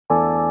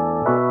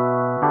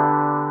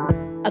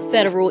A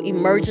federal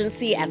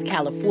emergency as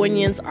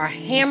Californians are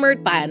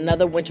hammered by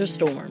another winter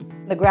storm.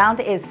 The ground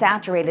is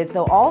saturated,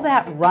 so all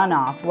that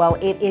runoff, well,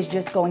 it is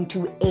just going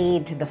to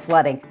aid to the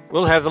flooding.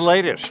 We'll have the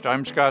latest.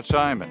 I'm Scott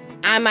Simon.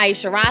 I'm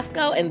Aisha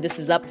Roscoe, and this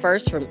is Up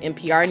First from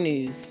NPR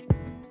News.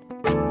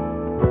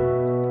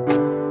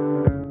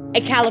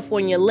 A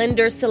California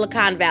lender,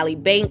 Silicon Valley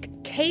Bank,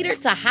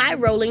 catered to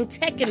high-rolling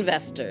tech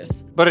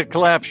investors. But it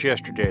collapsed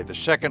yesterday, the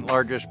second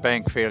largest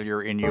bank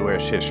failure in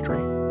U.S.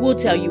 history. We'll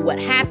tell you what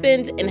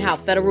happened and how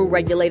federal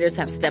regulators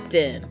have stepped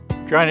in.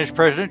 China's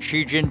President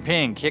Xi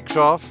Jinping kicks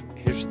off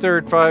his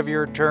third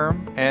five-year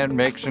term and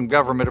makes some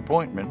government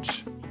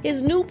appointments.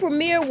 His new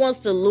premier wants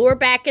to lure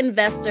back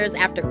investors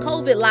after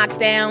COVID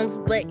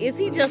lockdowns, but is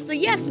he just a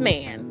yes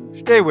man?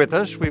 Stay with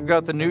us. We've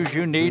got the news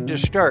you need to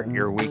start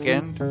your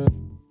weekend.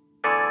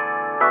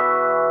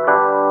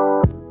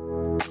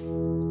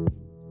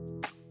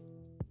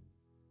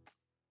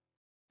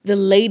 The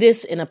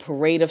latest in a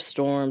parade of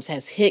storms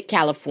has hit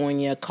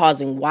California,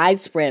 causing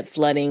widespread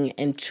flooding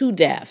and 2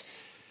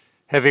 deaths.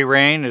 Heavy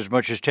rain, as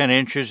much as 10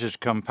 inches, is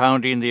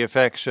compounding the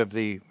effects of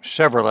the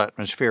several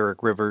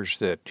atmospheric rivers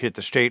that hit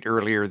the state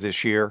earlier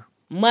this year.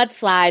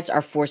 Mudslides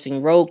are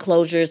forcing road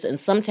closures, and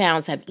some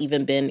towns have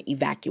even been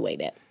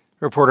evacuated.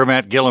 Reporter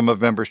Matt Gillum of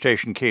member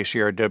station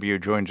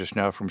KCRW joins us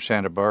now from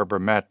Santa Barbara.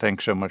 Matt,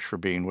 thanks so much for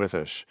being with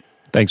us.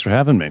 Thanks for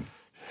having me.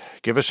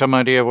 Give us some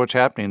idea of what's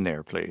happening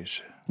there,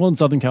 please. Well, in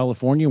Southern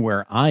California,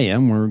 where I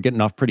am, we're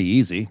getting off pretty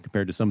easy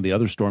compared to some of the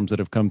other storms that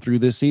have come through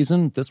this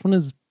season. This one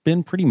has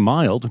been pretty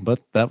mild, but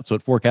that's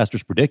what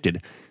forecasters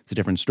predicted. It's a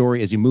different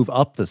story as you move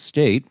up the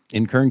state.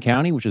 In Kern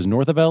County, which is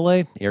north of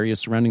L.A., areas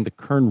surrounding the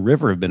Kern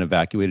River have been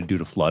evacuated due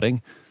to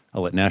flooding.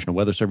 I'll let National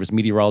Weather Service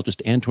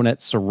meteorologist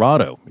Antoinette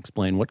Serrato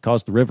explain what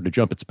caused the river to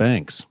jump its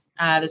banks.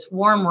 This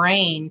warm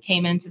rain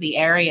came into the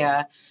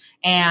area,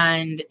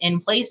 and in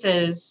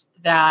places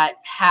that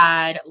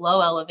had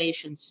low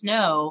elevation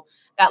snow,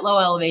 that low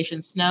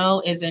elevation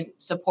snow isn't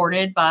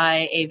supported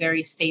by a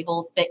very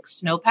stable, thick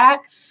snowpack.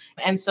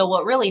 And so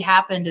what really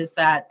happened is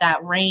that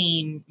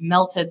rain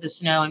melted the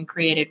snow and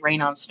created rain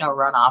on snow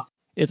runoff.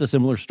 It's a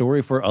similar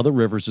story for other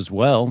rivers as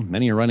well.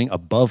 Many are running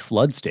above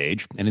flood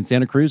stage. And in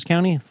Santa Cruz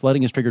County,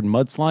 flooding has triggered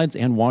mudslides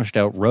and washed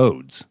out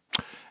roads.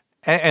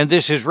 And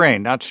this is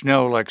rain, not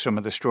snow like some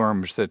of the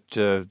storms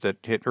that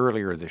hit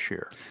earlier this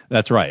year.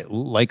 That's right.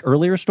 Like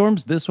earlier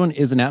storms, this one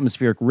is an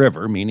atmospheric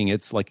river, meaning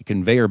it's like a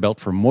conveyor belt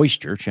for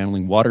moisture,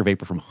 channeling water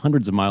vapor from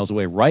hundreds of miles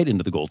away right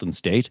into the Golden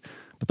State.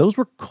 But those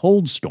were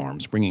cold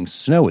storms, bringing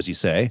snow, as you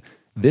say.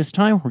 This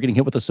time, we're getting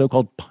hit with a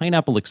so-called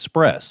Pineapple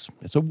Express.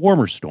 It's a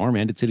warmer storm,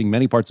 and it's hitting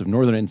many parts of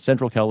northern and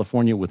central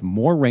California with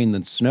more rain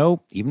than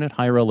snow, even at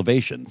higher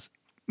elevations.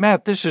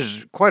 Matt, this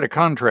is quite a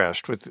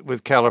contrast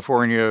with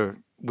California,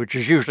 which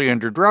is usually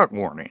under drought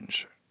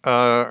warnings.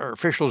 Are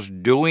officials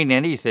doing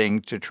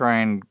anything to try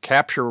and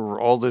capture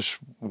all this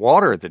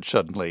water that's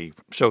suddenly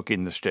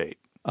soaking the state?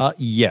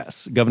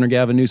 Yes. Governor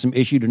Gavin Newsom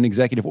issued an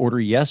executive order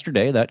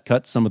yesterday that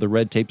cut some of the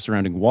red tape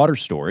surrounding water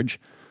storage.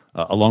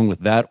 Along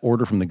with that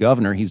order from the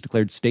governor, he's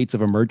declared states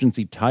of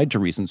emergency tied to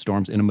recent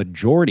storms in a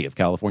majority of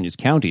California's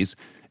counties.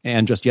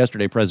 And just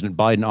yesterday, President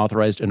Biden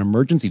authorized an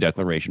emergency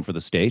declaration for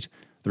the state.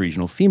 The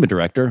regional FEMA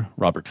director,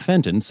 Robert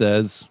Fenton,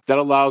 says that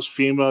allows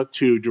FEMA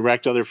to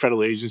direct other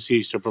federal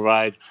agencies to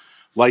provide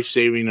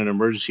life-saving and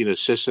emergency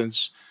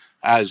assistance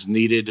as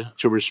needed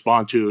to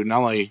respond to not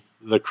only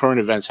the current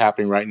events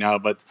happening right now,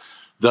 but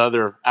the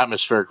other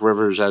atmospheric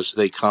rivers as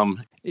they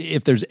come.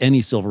 If there's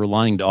any silver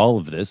lining to all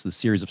of this, the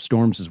series of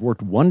storms has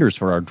worked wonders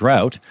for our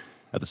drought.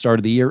 At the start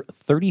of the year,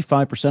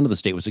 35% of the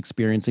state was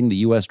experiencing the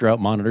U.S. Drought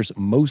Monitor's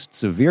most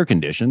severe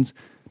conditions.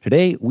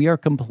 Today, we are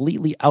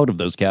completely out of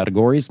those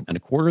categories, and a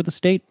quarter of the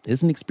state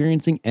isn't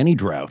experiencing any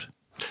drought.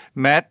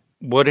 Matt,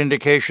 what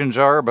indications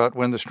are about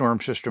when the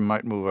storm system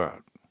might move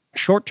out?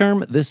 Short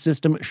term, this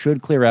system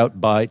should clear out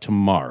by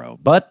tomorrow,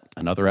 but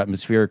another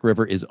atmospheric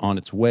river is on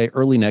its way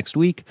early next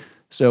week,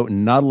 so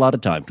not a lot of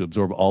time to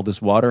absorb all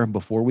this water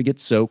before we get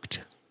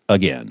soaked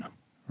again.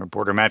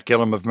 Reporter Matt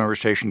Gillum of member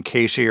station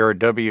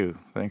KCRW.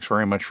 Thanks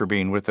very much for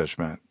being with us,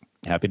 Matt.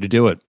 Happy to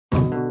do it.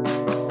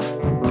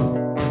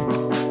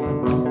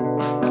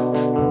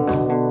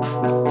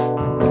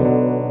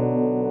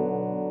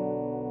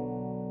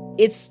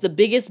 It's the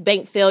biggest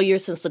bank failure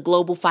since the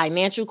global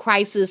financial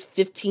crisis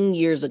 15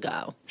 years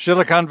ago.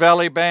 Silicon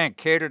Valley Bank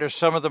catered to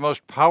some of the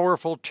most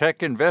powerful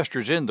tech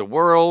investors in the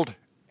world,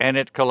 and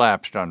it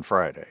collapsed on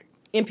Friday.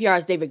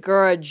 NPR's David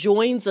Gura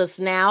joins us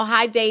now.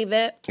 Hi,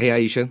 David.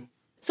 Hey, Aisha.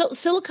 So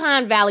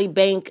Silicon Valley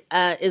Bank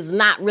is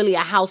not really a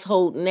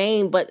household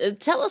name, but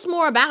tell us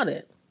more about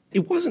it.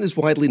 It wasn't as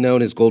widely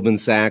known as Goldman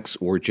Sachs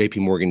or JP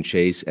Morgan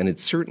Chase, and it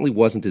certainly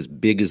wasn't as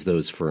big as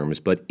those firms.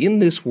 But in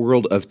this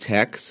world of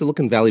tech,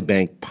 Silicon Valley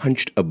Bank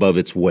punched above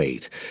its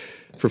weight.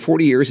 For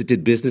 40 years, it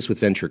did business with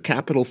venture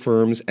capital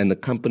firms and the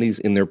companies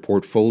in their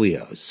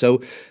portfolios.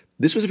 So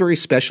this was a very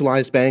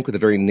specialized bank with a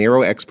very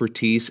narrow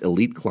expertise,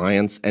 elite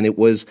clients, and it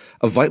was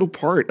a vital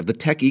part of the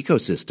tech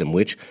ecosystem,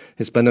 which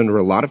has been under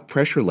a lot of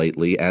pressure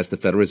lately as the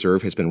Federal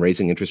Reserve has been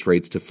raising interest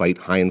rates to fight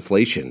high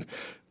inflation.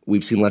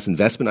 We've seen less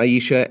investment,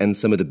 Aisha, and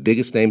some of the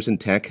biggest names in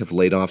tech have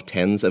laid off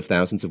tens of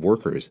thousands of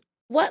workers.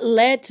 What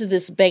led to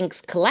this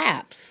bank's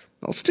collapse?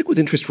 I'll stick with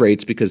interest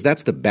rates because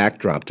that's the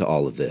backdrop to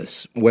all of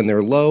this. When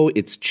they're low,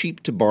 it's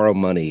cheap to borrow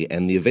money,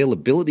 and the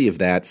availability of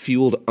that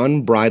fueled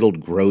unbridled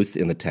growth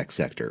in the tech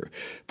sector.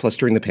 Plus,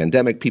 during the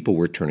pandemic, people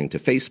were turning to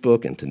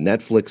Facebook and to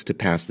Netflix to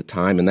pass the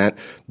time, and that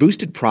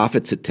boosted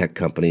profits at tech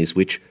companies,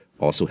 which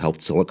also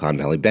helped Silicon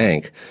Valley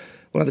Bank.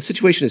 Well, the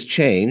situation has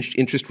changed.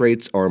 Interest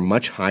rates are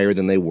much higher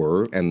than they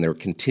were, and they're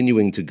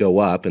continuing to go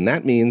up. And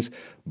that means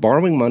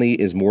borrowing money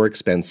is more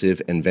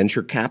expensive, and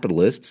venture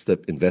capitalists, the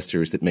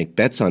investors that make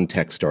bets on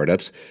tech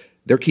startups,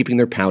 they're keeping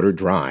their powder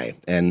dry.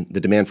 And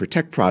the demand for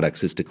tech products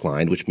has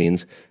declined, which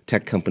means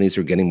tech companies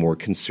are getting more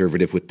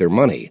conservative with their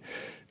money.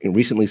 And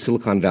recently,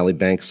 Silicon Valley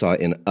Bank saw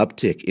an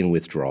uptick in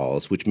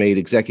withdrawals, which made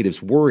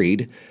executives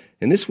worried.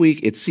 And this week,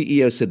 its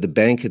CEO said the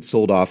bank had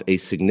sold off a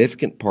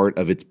significant part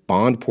of its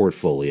bond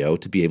portfolio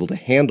to be able to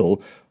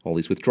handle all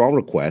these withdrawal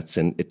requests,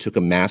 and it took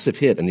a massive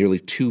hit, a nearly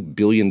 $2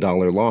 billion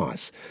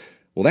loss.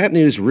 Well, that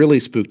news really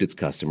spooked its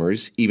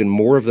customers. Even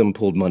more of them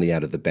pulled money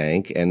out of the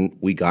bank, and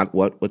we got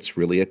what's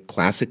really a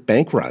classic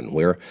bank run,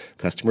 where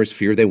customers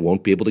fear they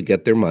won't be able to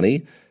get their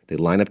money. They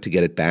line up to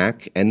get it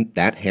back, and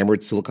that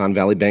hammered Silicon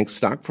Valley Bank's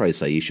stock price,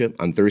 Aisha.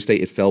 On Thursday,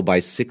 it fell by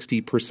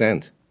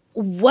 60%.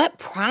 What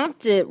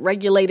prompted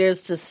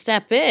regulators to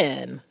step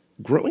in?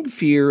 Growing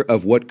fear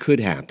of what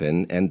could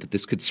happen and that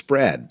this could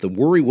spread. The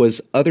worry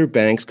was other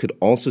banks could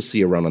also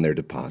see a run on their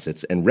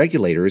deposits, and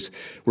regulators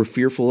were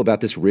fearful about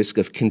this risk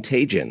of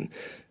contagion.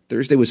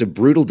 Thursday was a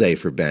brutal day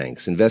for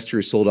banks.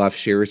 Investors sold off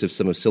shares of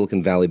some of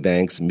Silicon Valley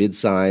Bank's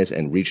mid-size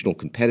and regional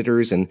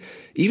competitors, and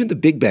even the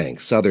big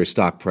banks saw their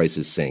stock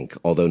prices sink,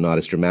 although not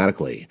as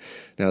dramatically.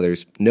 Now,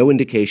 there's no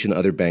indication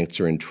other banks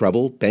are in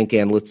trouble. Bank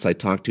analysts I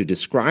talked to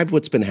described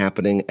what's been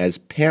happening as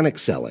panic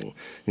selling,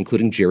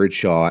 including Jared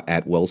Shaw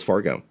at Wells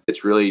Fargo.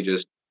 It's really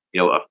just,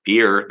 a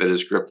fear that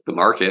has gripped the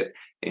market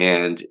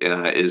and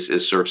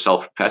is sort of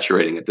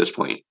self-perpetuating at this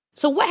point.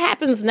 So what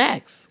happens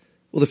next?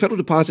 Well, the Federal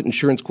Deposit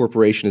Insurance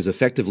Corporation is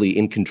effectively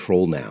in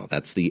control now.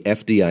 That's the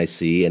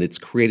FDIC, and it's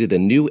created a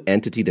new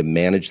entity to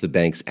manage the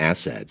bank's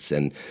assets.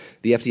 And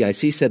the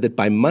FDIC said that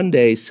by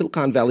Monday,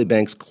 Silicon Valley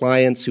Bank's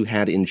clients who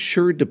had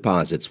insured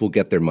deposits will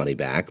get their money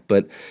back.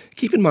 But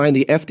keep in mind,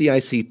 the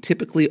FDIC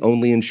typically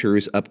only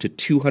insures up to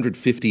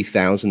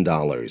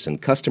 $250,000,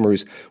 and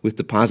customers with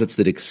deposits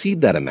that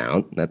exceed that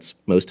amount, that's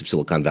most of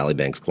Silicon Valley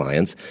Bank's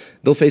clients,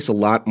 they'll face a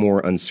lot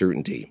more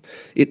uncertainty.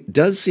 It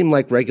does seem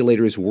like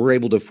regulators were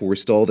able to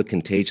forestall the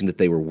contagion that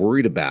they were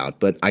worried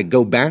about, but I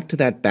go back to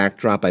that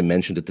backdrop I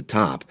mentioned at the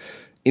top.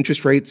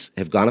 Interest rates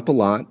have gone up a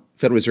lot.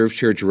 Federal Reserve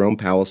Chair Jerome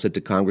Powell said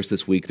to Congress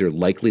this week they're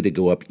likely to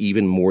go up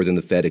even more than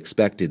the Fed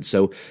expected.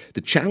 So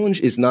the challenge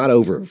is not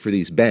over for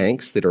these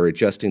banks that are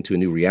adjusting to a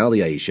new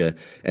reality, Aisha,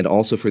 and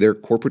also for their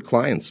corporate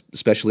clients,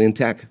 especially in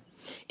tech.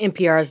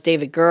 NPR's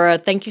David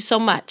Gura, thank you so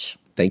much.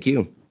 Thank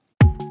you.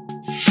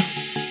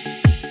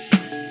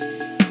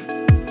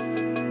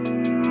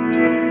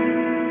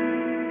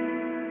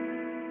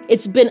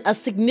 It's been a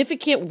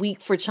significant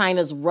week for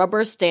China's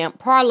rubber stamp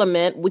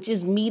parliament, which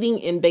is meeting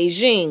in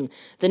Beijing.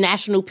 The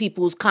National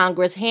People's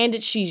Congress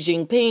handed Xi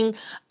Jinping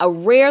a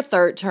rare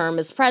third term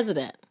as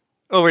president.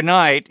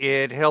 Overnight,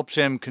 it helps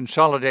him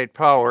consolidate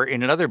power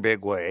in another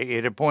big way.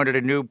 It appointed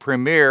a new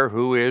premier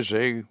who is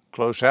a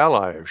close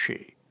ally of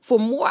Xi. For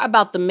more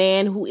about the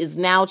man who is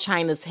now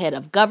China's head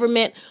of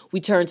government, we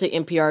turn to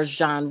NPR's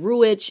John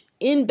Ruwitch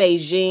in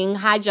Beijing.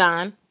 Hi,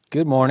 John.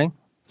 Good morning.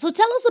 So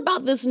tell us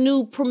about this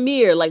new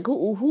premier. Like,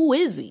 who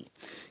is he?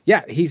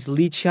 Yeah, he's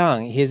Li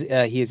Qiang.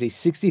 He is a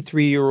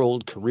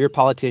 63-year-old career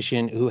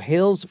politician who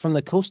hails from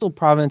the coastal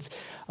province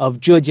of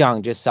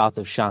Zhejiang, just south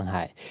of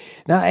Shanghai.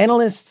 Now,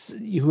 analysts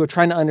who are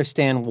trying to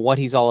understand what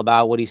he's all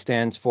about, what he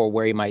stands for,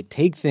 where he might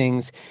take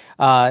things,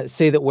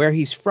 say that where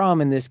he's from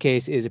in this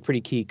case is a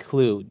pretty key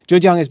clue.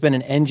 Zhejiang has been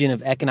an engine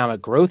of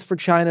economic growth for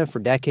China for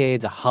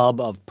decades, a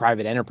hub of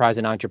private enterprise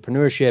and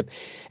entrepreneurship.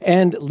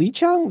 And Li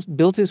Qiang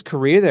built his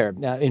career there.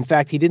 In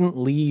fact, he didn't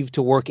leave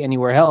to work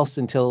anywhere else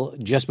until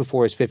just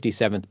before his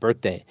 57th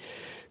birthday.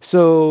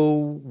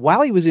 So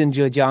while he was in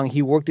Zhejiang,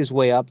 he worked his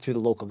way up through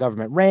the local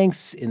government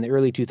ranks. In the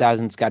early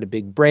 2000s, got a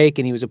big break,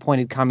 and he was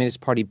appointed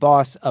Communist Party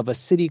boss of a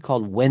city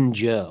called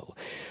Wenzhou,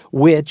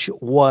 which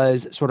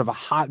was sort of a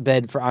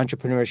hotbed for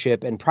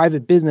entrepreneurship and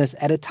private business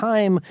at a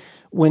time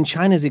when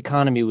China's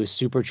economy was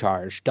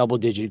supercharged,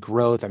 double-digit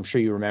growth. I'm sure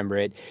you remember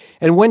it.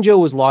 And Wenzhou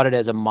was lauded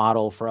as a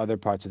model for other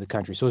parts of the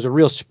country. So it was a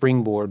real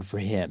springboard for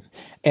him.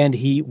 And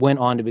he went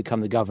on to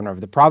become the governor of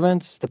the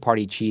province, the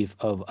party chief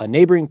of a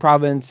neighboring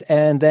province,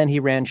 and then he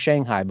ran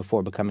Shanghai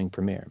before becoming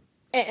premier.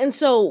 And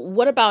so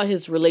what about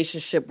his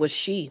relationship with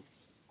Xi?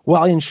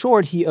 Well, in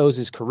short, he owes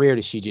his career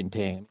to Xi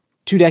Jinping.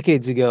 2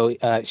 decades ago,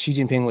 Xi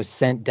Jinping was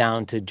sent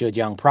down to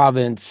Zhejiang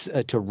province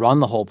to run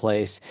the whole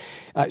place.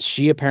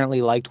 Xi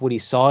apparently liked what he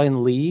saw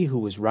in Li, who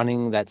was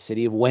running that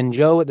city of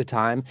Wenzhou at the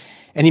time,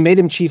 and he made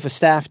him chief of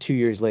staff 2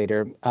 years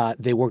later.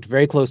 They worked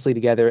very closely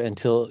together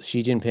until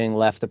Xi Jinping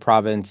left the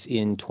province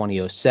in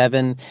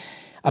 2007.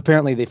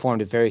 Apparently, they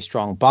formed a very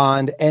strong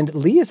bond, and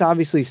Li is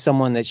obviously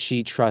someone that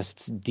she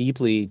trusts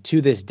deeply to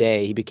this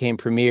day. He became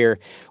premier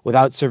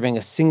without serving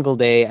a single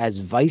day as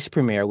vice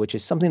premier, which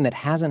is something that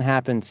hasn't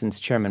happened since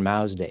Chairman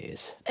Mao's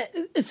days.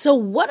 So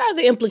what are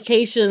the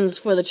implications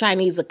for the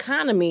Chinese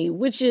economy,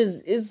 which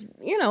is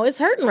it's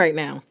hurting right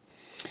now?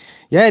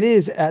 Yeah, it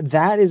is.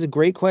 That is a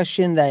great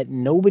question that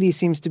nobody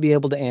seems to be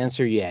able to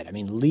answer yet. I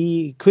mean,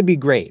 Li could be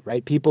great,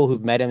 right? People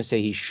who've met him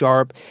say he's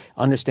sharp,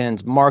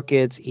 understands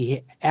markets.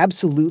 He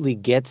absolutely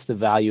gets the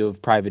value of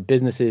private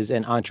businesses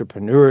and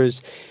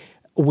entrepreneurs,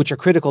 which are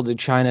critical to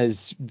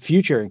China's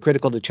future and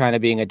critical to China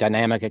being a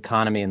dynamic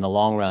economy in the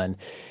long run.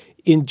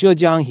 In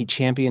Zhejiang, he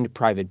championed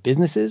private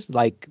businesses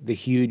like the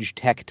huge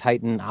tech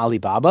titan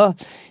Alibaba.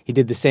 He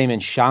did the same in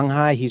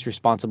Shanghai. He's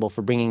responsible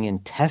for bringing in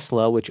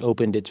Tesla, which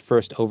opened its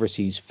first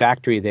overseas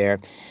factory there.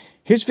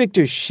 Here's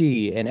Victor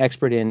Shi, an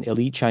expert in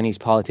elite Chinese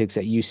politics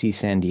at UC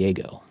San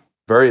Diego.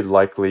 Very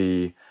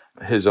likely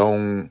his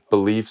own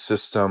belief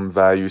system,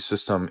 value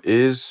system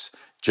is,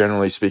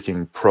 generally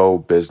speaking,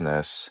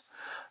 pro-business.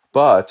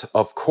 But,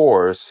 of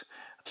course,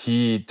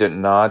 he did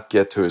not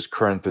get to his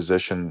current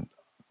position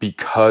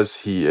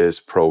because he is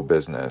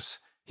pro-business.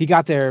 He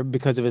got there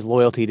because of his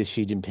loyalty to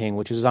Xi Jinping,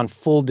 which was on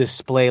full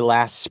display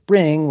last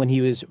spring when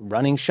he was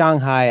running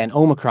Shanghai and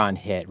Omicron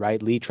hit,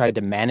 right? Li tried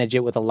to manage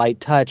it with a light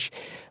touch,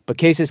 but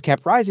cases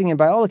kept rising, and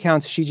by all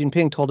accounts, Xi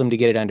Jinping told him to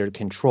get it under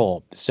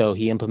control. So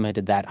he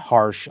implemented that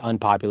harsh,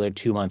 unpopular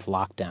 2-month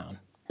lockdown.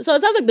 So it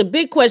sounds like the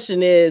big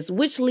question is,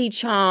 which Li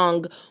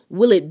Qiang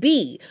will it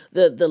be?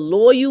 The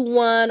loyal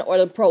one or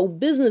the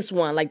pro-business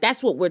one? Like,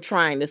 that's what we're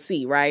trying to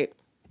see, right?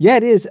 Yeah,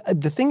 it is.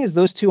 The thing is,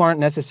 those two aren't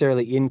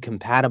necessarily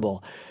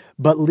incompatible.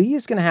 But Li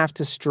is going to have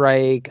to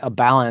strike a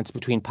balance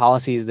between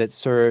policies that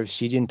serve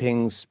Xi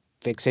Jinping's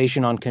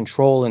fixation on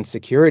control and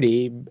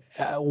security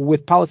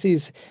with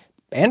policies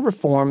and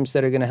reforms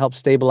that are going to help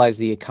stabilize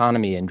the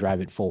economy and drive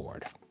it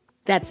forward.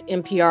 That's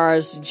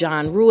NPR's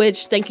John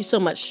Ruwitch. Thank you so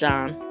much,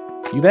 John.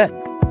 You bet.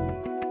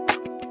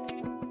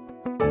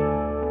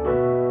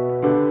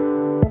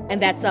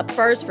 And that's Up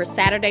First for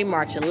Saturday,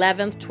 March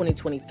 11th,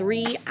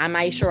 2023. I'm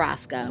Aisha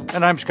Roscoe.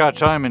 And I'm Scott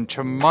Simon.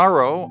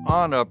 Tomorrow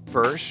on Up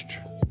First,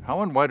 how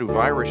and why do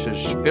viruses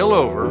spill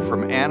over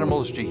from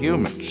animals to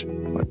humans?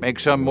 What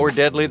makes some more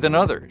deadly than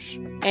others?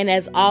 And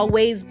as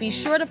always, be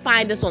sure to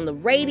find us on the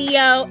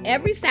radio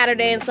every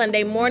Saturday and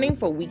Sunday morning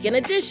for Weekend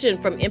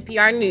Edition from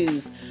NPR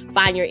News.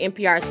 Find your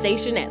NPR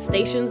station at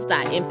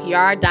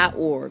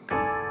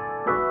stations.npr.org.